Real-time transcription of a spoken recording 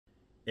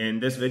In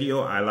this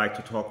video, I like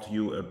to talk to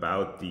you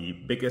about the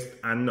biggest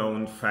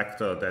unknown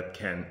factor that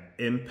can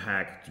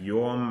impact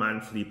your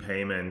monthly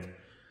payment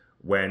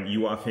when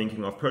you are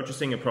thinking of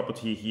purchasing a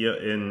property here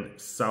in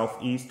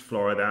Southeast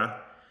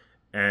Florida.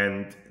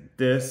 And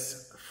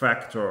this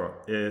factor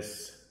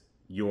is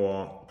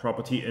your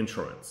property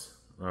insurance,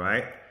 all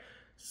right?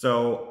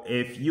 So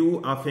if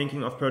you are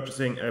thinking of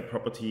purchasing a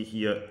property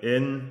here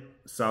in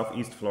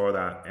Southeast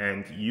Florida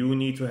and you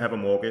need to have a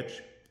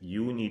mortgage,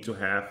 you need to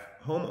have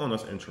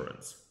homeowners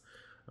insurance.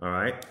 All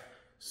right.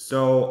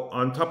 So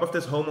on top of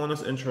this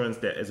homeowners insurance,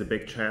 there is a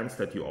big chance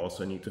that you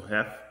also need to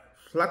have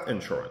flood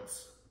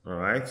insurance. All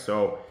right.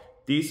 So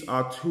these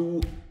are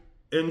two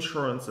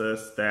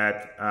insurances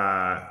that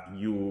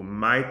you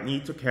might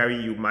need to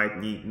carry. You might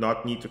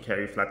not need to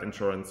carry flood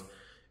insurance.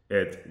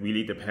 It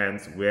really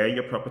depends where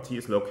your property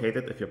is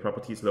located. If your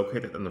property is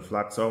located in the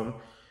flood zone,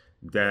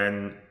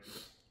 then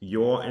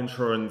your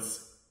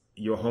insurance,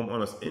 your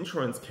homeowner's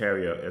insurance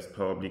carrier is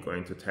probably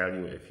going to tell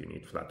you if you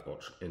need flood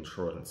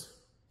insurance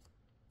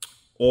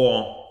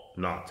or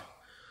not.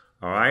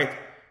 All right.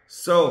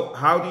 So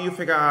how do you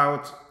figure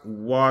out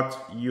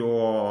what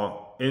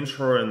your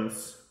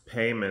insurance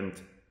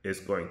payment is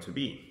going to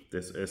be?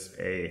 This is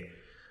a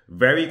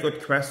very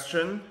good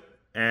question,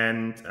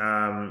 and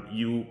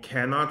you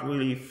cannot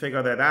really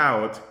figure that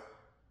out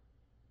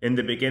in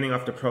the beginning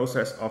of the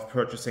process of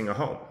purchasing a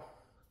home.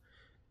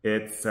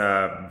 It's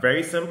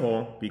very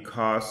simple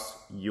because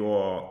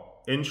the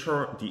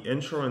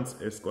insurance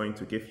is going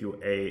to give you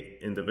an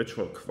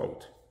individual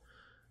quote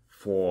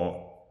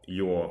for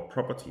your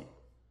property.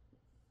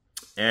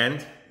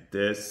 And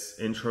this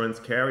insurance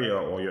carrier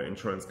or your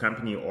insurance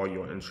company or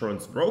your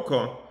insurance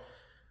broker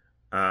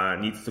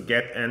needs to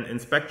get an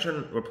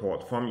inspection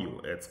report from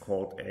you. It's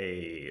called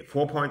a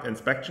 4-point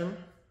inspection,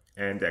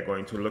 and they're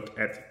going to look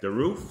at the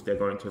roof, they're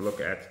going to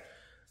look at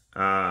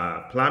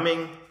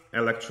plumbing,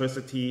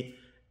 electricity,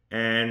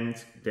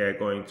 and they're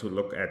going to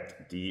look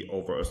at the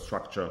overall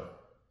structure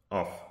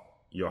of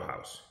your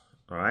house.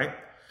 All right.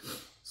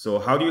 So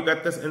how do you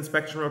get this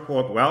inspection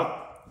report?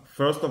 Well,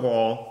 first of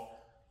all,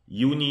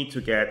 you need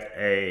to get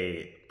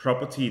a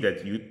property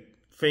that you're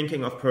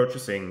thinking of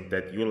purchasing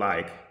that you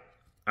like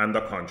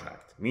under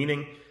contract.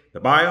 Meaning the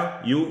buyer,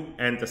 you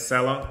and the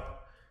seller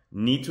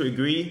need to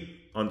agree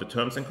on the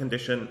terms and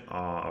conditions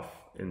of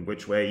in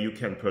which way you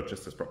can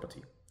purchase this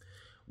property.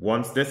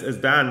 Once this is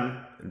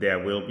done, there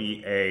will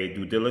be a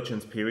due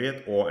diligence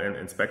period or an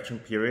inspection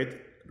period,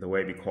 the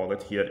way we call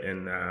it here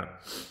in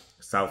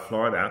South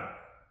Florida.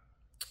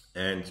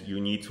 And you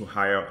need to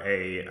hire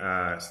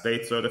a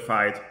state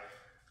certified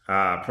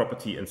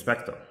property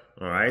inspector.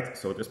 All right.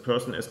 So this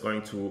person is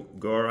going to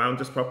go around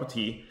this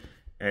property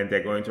and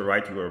they're going to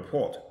write you a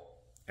report.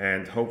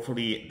 And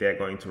hopefully they're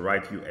going to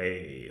write you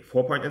a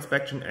 4-point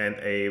inspection and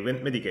a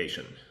wind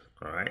mitigation.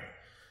 All right.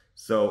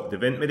 So the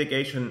wind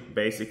mitigation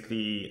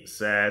basically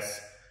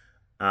says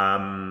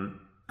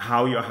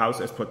how your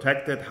house is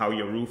protected, how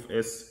your roof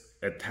is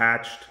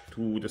attached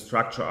to the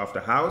structure of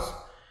the house,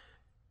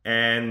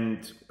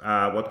 and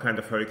what kind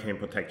of hurricane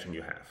protection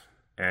you have.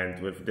 And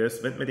with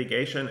this wind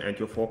mitigation and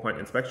your 4-point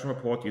inspection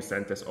report, you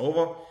send this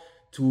over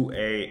to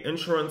an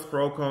insurance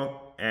broker,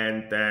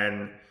 and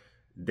then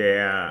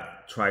they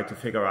try to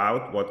figure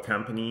out what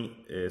company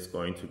is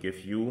going to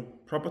give you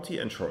property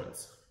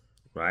insurance,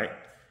 right?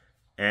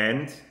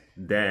 And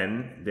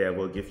then they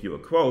will give you a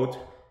quote,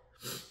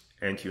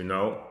 and you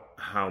know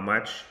how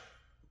much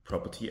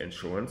property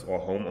insurance or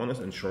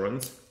homeowners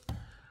insurance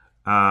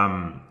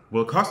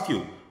will cost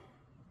you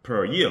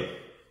per year.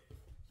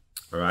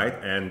 All right,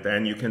 and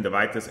then you can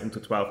divide this into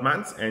 12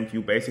 months and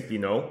you basically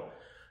know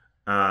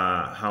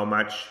how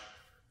much.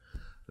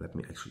 Let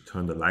me actually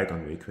turn the light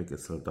on really quick,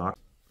 it's still dark.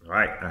 All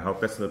right, I hope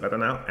that's a little better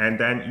now. And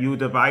then you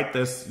divide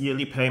this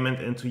yearly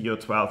payment into your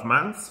 12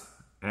 months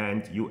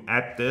and you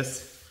add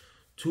this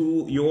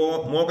to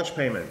your mortgage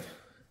payment.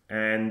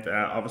 And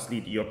obviously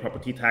your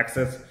property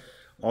taxes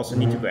also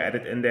need to be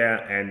added in there,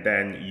 and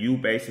then you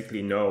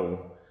basically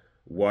know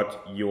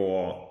what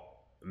your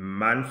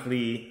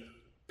monthly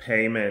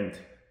payment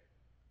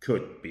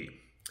could be.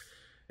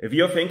 If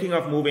you're thinking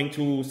of moving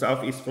to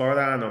Southeast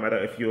Florida, no matter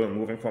if you're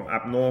moving from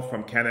up north,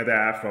 from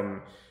Canada,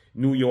 from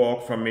New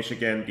York, from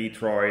Michigan,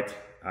 Detroit,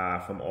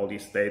 from all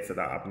these states that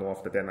are up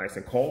north that are nice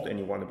and cold, and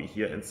you want to be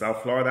here in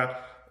South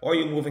Florida, or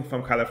you're moving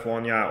from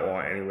California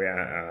or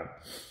anywhere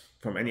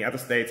from any other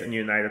states in the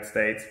United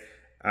States,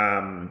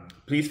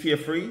 please feel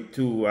free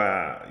to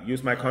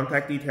use my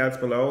contact details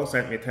below.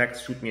 Send me a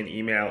text, shoot me an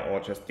email, or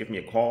just give me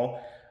a call.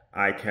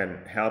 I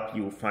can help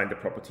you find a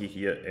property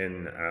here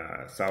in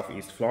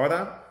Southeast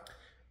Florida.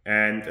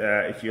 And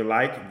if you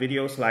like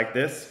videos like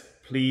this,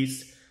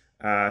 please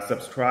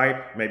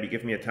subscribe, maybe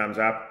give me a thumbs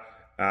up.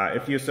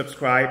 If you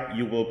subscribe,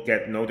 you will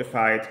get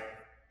notified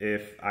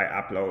if I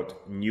upload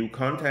new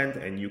content,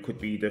 and you could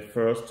be the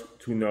first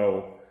to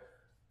know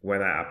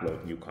when I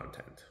upload new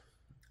content.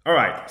 All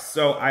right,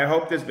 so I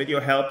hope this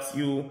video helps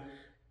you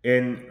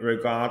in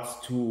regards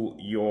to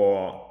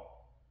your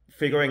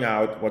figuring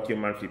out what your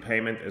monthly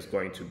payment is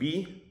going to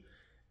be.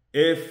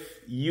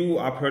 If you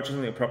are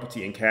purchasing a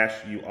property in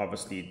cash, you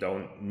obviously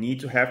don't need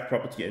to have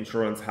property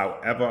insurance.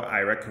 However,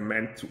 I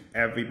recommend to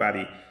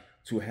everybody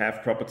to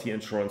have property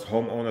insurance,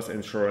 homeowners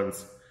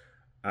insurance,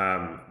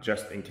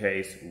 just in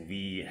case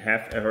we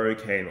have a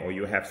hurricane or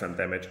you have some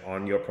damage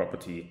on your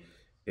property.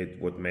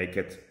 It would make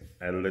it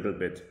a little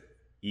bit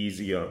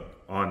easier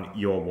on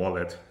your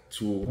wallet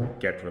to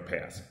get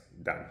repairs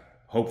done,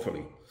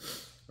 hopefully.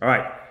 All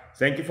right,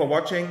 thank you for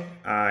watching.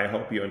 I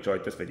hope you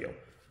enjoyed this video.